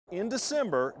in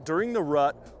December during the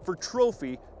rut for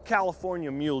trophy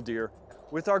California mule deer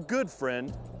with our good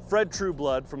friend, Fred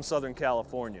Trueblood from Southern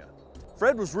California.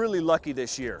 Fred was really lucky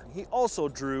this year. He also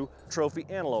drew trophy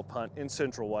antelope hunt in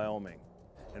central Wyoming.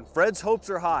 And Fred's hopes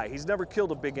are high. He's never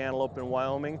killed a big antelope in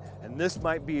Wyoming, and this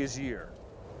might be his year.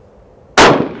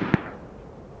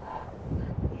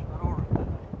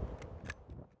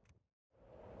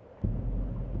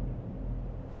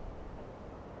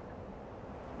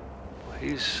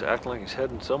 He's acting like he's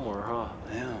heading somewhere, huh?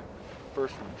 Yeah.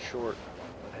 First one short,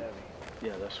 but heavy.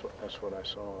 Yeah, that's what I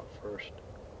saw at first.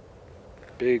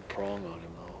 Big prong on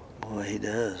him, though. Boy, he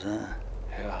does, huh?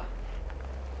 Yeah.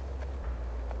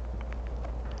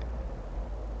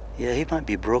 Yeah, he might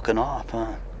be broken off,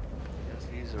 huh? Yes,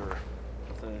 these are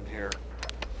nothing in here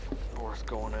worth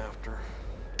going after.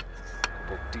 A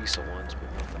couple decent ones,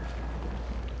 but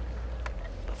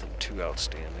nothing too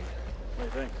outstanding.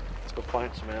 What do you think? Let's go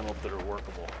find some antelope that are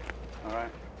workable. All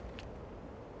right.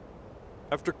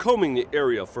 After combing the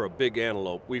area for a big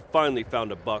antelope, we finally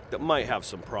found a buck that might have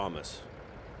some promise.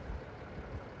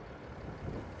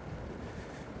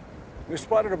 We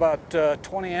spotted about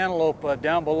 20 antelope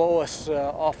down below us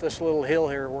off this little hill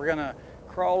here. We're gonna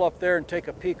crawl up there and take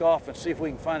a peek off and see if we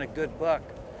can find a good buck.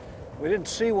 We didn't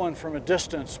see one from a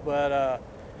distance, but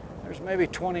there's maybe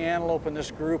 20 antelope in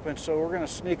this group, and so we're gonna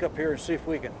sneak up here and see if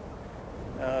we can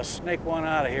snake one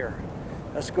out of here.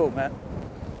 Let's go, Matt.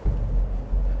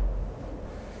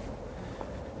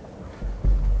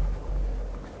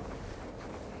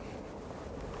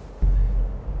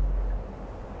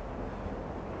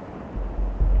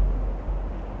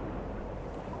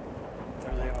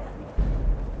 There they are.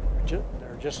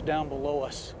 They're just down below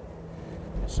us.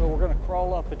 So we're going to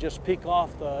crawl up and just peek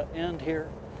off the end here,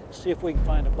 see if we can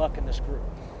find a buck in this group.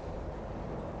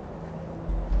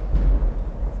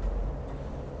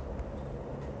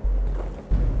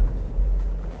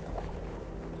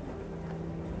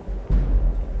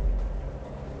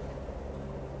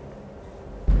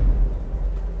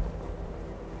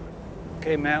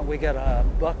 Okay, Matt, we got a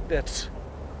buck that's,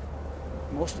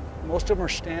 most of them are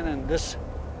standing. This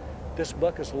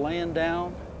buck is laying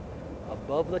down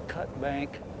above the cut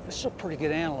bank. This is a pretty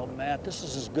good antelope, Matt. This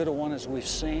is as good a one as we've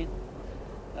seen.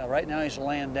 Right now he's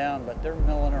laying down, but they're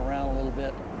milling around a little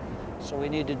bit. So we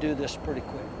need to do this pretty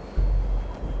quick.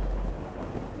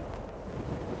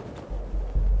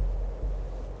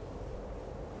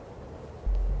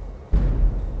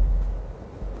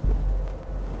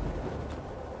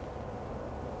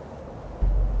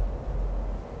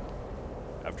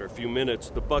 After a few minutes,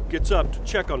 the buck gets up to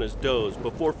check on his does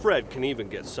before Fred can even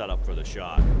get set up for the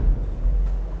shot.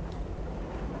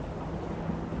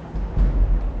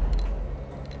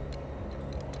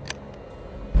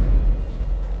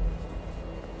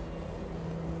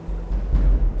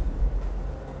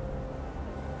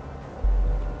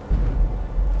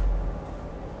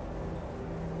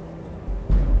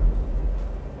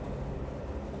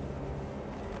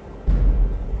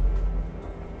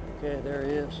 Okay, there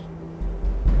he is.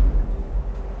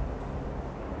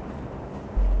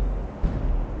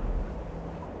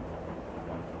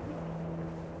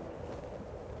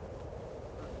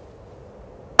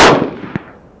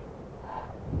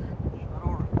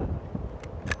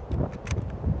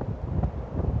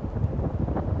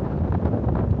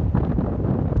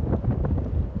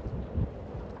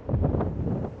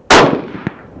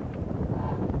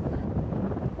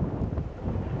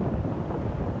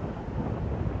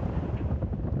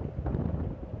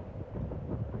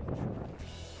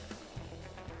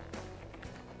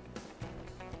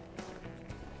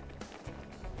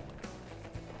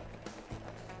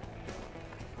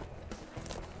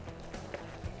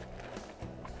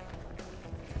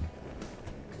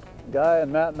 Guy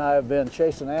and Matt and I have been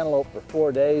chasing antelope for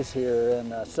 4 days here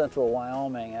in central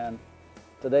Wyoming, and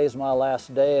today's my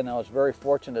last day, and I was very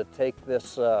fortunate to take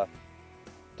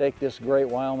this great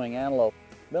Wyoming antelope.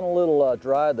 Been a little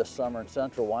dry this summer in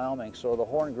central Wyoming, so the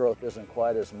horn growth isn't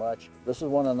quite as much. This is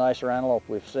one of the nicer antelope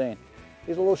we've seen.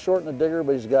 He's a little short in the digger,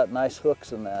 but he's got nice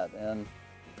hooks in that, and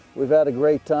we've had a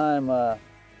great time.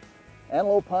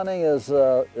 Antelope hunting is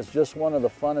just one of the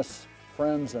funnest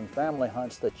friends and family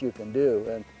hunts that you can do,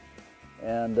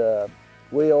 and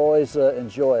we always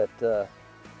enjoy it. I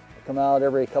come out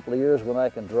every couple of years when I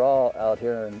can draw out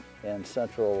here in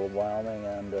central Wyoming,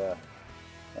 and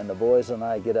the boys and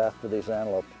I get after these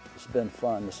antelope. It's been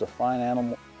fun. It's a fine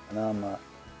animal, and I'm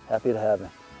happy to have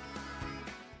him.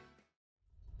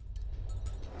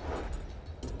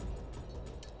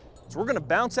 So we're going to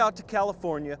bounce out to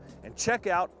California and check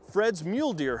out Fred's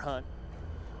mule deer hunt.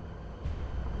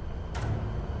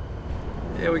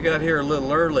 Yeah, we got here a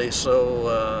little early,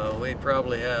 so we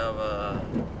probably have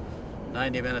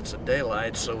 90 minutes of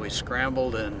daylight. So we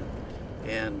scrambled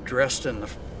and dressed in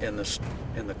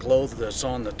the clothes that's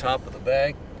on the top of the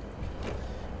bag,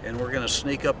 and we're going to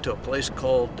sneak up to a place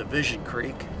called Division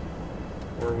Creek,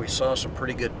 where we saw some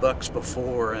pretty good bucks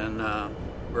before, and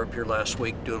we're up here last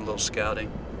week doing a little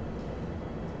scouting,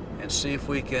 and see if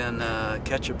we can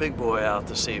catch a big boy out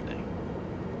this evening.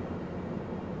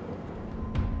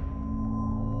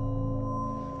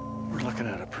 We're looking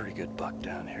at a pretty good buck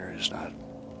down here. He's not,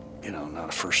 you know, not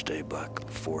a first day buck,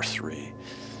 4'3".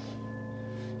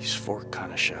 He's forked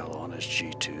kind of shallow on his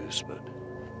G2s, but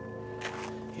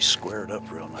he's squared up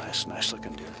real nice. Nice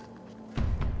looking deer.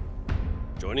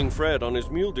 Joining Fred on his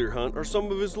mule deer hunt are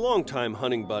some of his longtime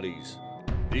hunting buddies.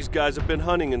 These guys have been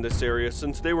hunting in this area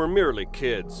since they were merely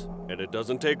kids, and it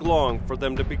doesn't take long for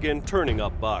them to begin turning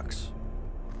up bucks.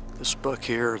 This buck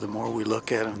here, the more we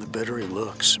look at him, the better he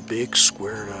looks. Big,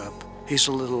 squared up. He's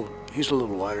a little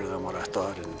wider than what I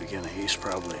thought in the beginning. He's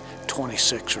probably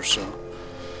 26 or so.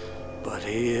 But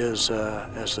he is,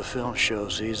 as the film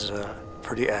shows, he's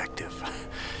pretty active,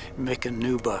 making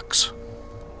new bucks.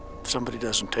 If somebody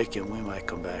doesn't take him, we might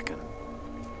come back and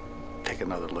take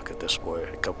another look at this boy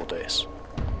in a couple days.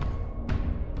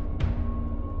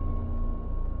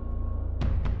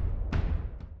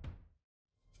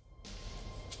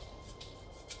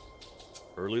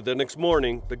 Early the next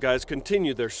morning, the guys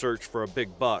continue their search for a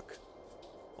big buck.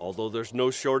 Although there's no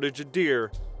shortage of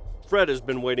deer, Fred has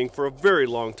been waiting for a very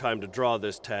long time to draw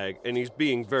this tag, and he's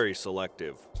being very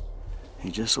selective.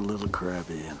 He's just a little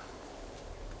crabby, and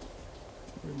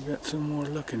we've got some more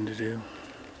looking to do.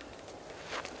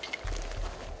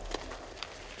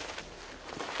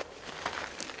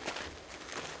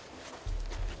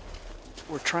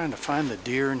 We're trying to find the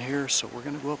deer in here, so we're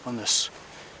going to go up on this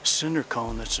cinder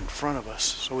cone that's in front of us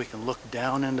so we can look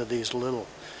down into these little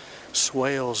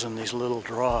swales and these little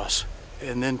draws,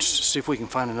 and then see if we can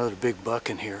find another big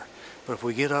buck in here. But if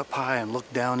we get up high and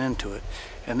look down into it,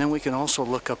 and then we can also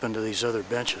look up into these other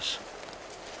benches.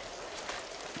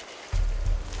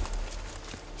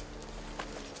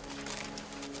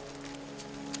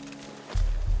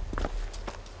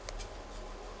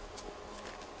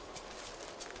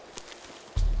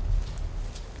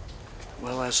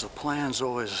 Well, as the plans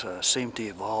always seem to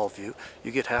evolve, you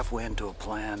get halfway into a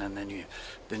plan and then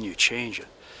you change it.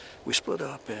 We split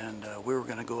up, and we were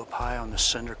going to go up high on the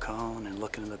cinder cone and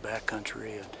look into the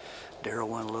backcountry, and Darryl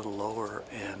went a little lower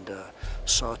and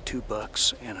saw two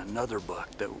bucks and another buck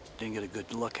that didn't get a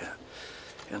good look at.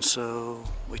 And so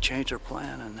we changed our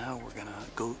plan, and now we're going to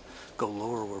go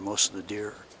lower where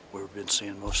we've been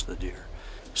seeing most of the deer.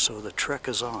 So the trek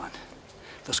is on.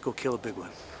 Let's go kill a big one.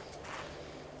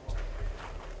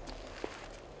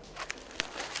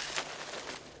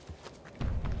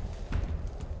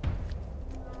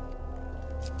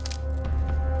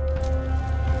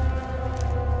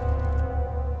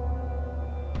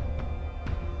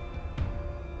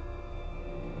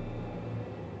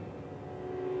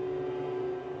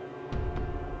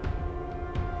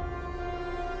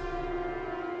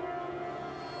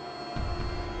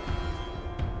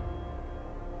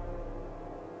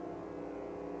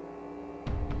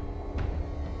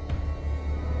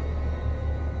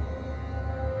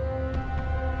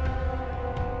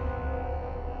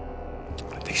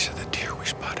 These are the deer we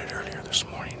spotted earlier this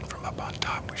morning from up on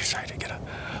top. We decided to get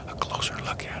a closer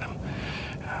look at them.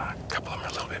 A couple of them are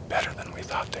a little bit better than we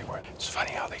thought they were. It's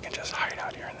funny how they can just hide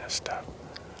out here in this stuff.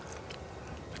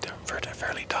 But they're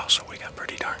fairly docile. We got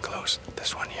pretty darn close.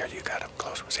 This one here you got up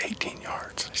close was 18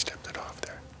 yards. I stepped it off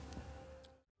there.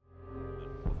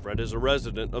 Fred is a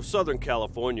resident of Southern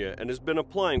California and has been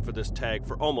applying for this tag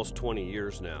for almost 20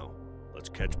 years now. Let's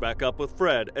catch back up with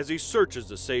Fred as he searches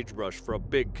the sagebrush for a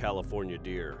big California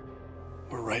deer.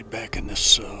 We're right back in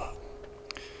this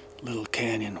little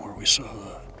canyon where we saw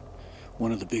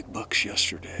one of the big bucks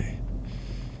yesterday.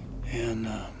 And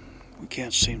we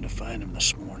can't seem to find him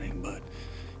this morning, but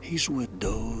he's with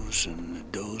does, and the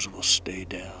does will stay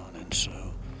down, and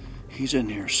so he's in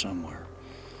here somewhere.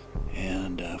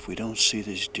 And if we don't see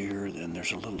this deer, then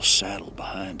there's a little saddle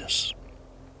behind us.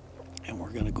 And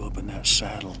we're going to go up in that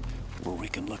saddle where we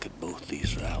can look at both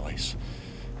these valleys,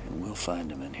 and we'll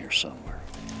find him in here somewhere.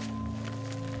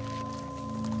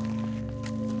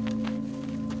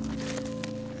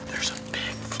 There's a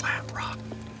big flat rock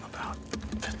about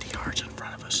 50 yards in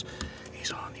front of us.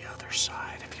 He's on the other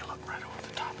side. If you look right over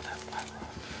the top of that flat rock,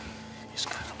 he's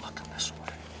kind of looking this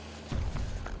way.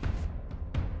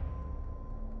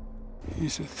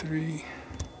 He's a 3.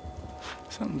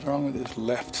 Something's wrong with his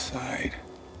left side.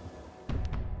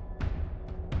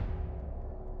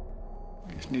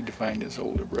 need to find his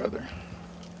older brother.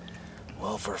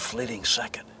 Well, for a fleeting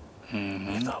second,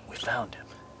 we thought we found him.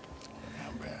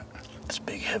 I bet. This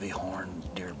big heavy horn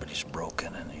deer, but he's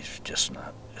broken and he's just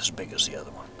not as big as the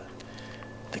other one. But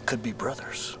they could be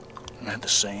brothers. They had the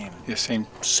same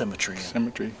symmetry.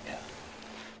 Symmetry. Yeah.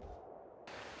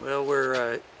 Well,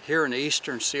 we're here in the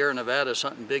eastern Sierra Nevadas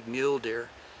hunting big mule deer.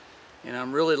 And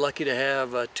I'm really lucky to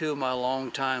have two of my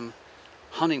longtime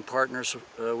hunting partners.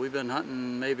 We've been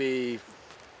hunting maybe,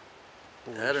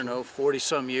 I don't know,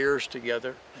 40-some years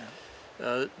together.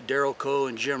 Yeah. Daryl Coe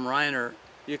and Jim Reiner.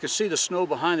 You can see the snow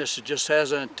behind us. It just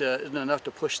isn't enough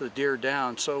to push the deer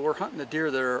down. So we're hunting the deer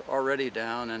that are already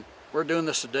down. And we're doing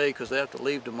this today because they have to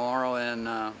leave tomorrow.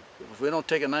 And if we don't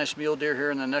take a nice mule deer here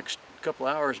in the next couple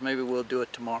hours, maybe we'll do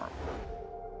it tomorrow.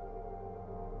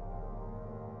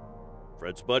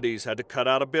 Fred's buddies had to cut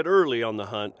out a bit early on the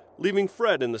hunt, leaving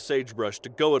Fred in the sagebrush to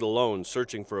go it alone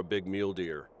searching for a big mule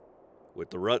deer.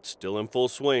 With the rut still in full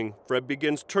swing, Fred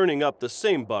begins turning up the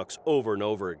same bucks over and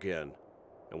over again.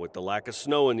 And with the lack of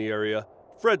snow in the area,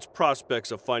 Fred's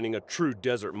prospects of finding a true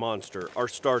desert monster are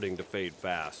starting to fade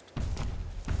fast.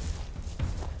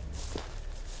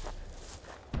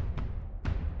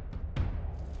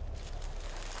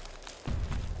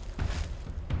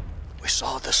 We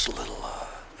saw this little,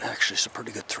 actually it's a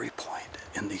pretty good 3-point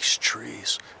in these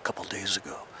trees a couple days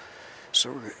ago.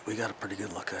 So we got a pretty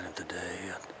good look at him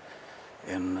today.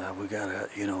 And we got a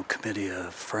committee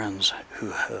of friends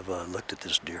who have looked at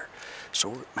this deer.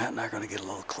 So Matt and I are going to get a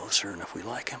little closer, and if we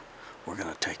like him, we're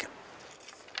going to take him.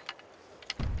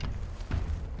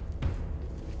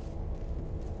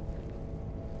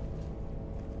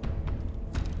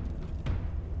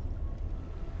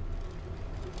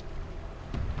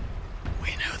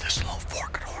 We knew this little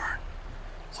forked horn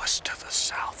was to the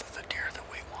south of the deer that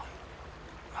we want.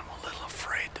 I'm a little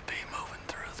afraid to be moving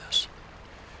through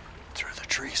the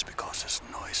trees because it's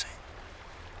noisy.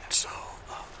 And so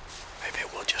maybe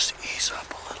we'll just ease up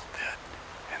a little bit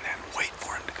and then wait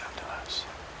for him to come to us.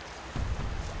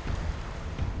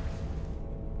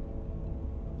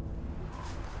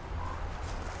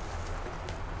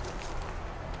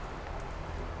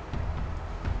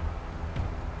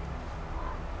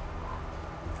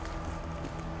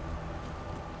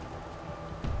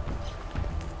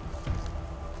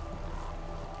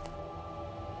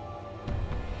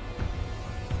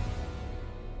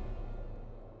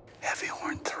 Heavy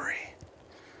horn 3.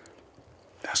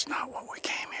 That's not what we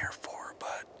came here for,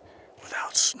 but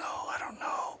without snow, I don't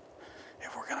know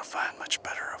if we're gonna find much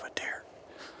better of a deer.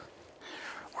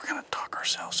 We're gonna talk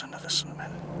ourselves into this in a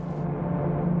minute.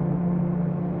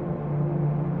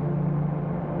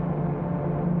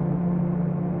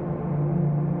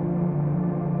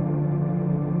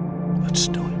 Let's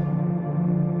do it.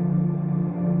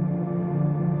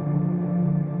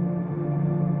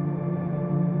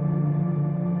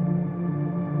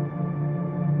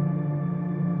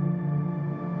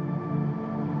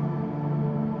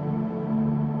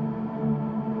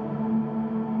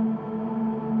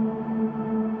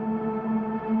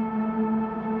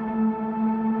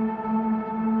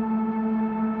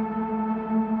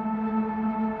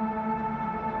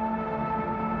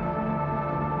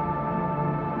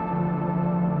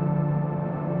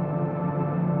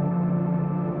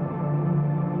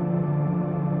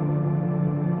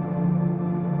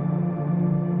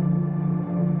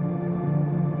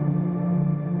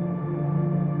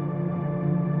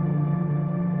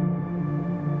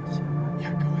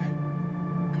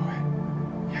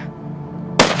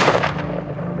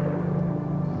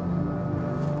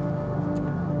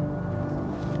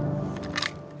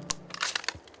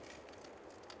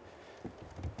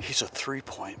 He's a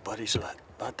 3-point, but he's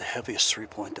about the heaviest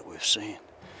 3-point that we've seen.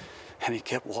 And he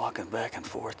kept walking back and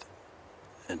forth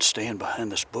and staying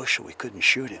behind this bush so we couldn't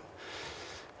shoot him.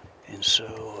 And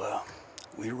so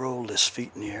we rolled his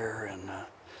feet in the air, and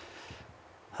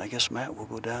I guess Matt will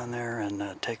go down there and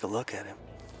take a look at him.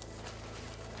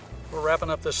 We're wrapping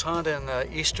up this hunt in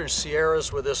eastern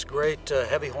Sierras with this great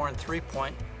heavy horn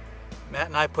 3-point. Matt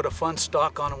and I put a fun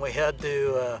stock on him. We had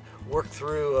to work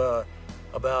through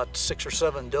about 6 or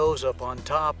 7 does up on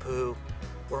top who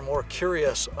were more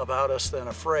curious about us than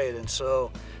afraid, and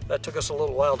so that took us a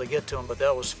little while to get to them, but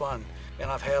that was fun. And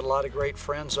I've had a lot of great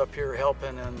friends up here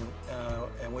helping,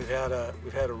 and we've had a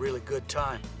really good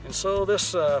time. And so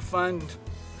this fun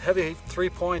heavy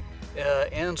 3-point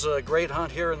ends a great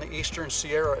hunt here in the eastern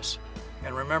Sierras.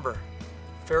 And remember,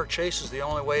 fair chase is the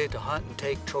only way to hunt and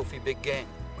take trophy big game.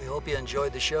 We hope you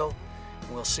enjoyed the show,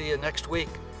 and we'll see you next week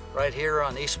right here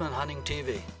on Eastmans Hunting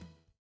TV.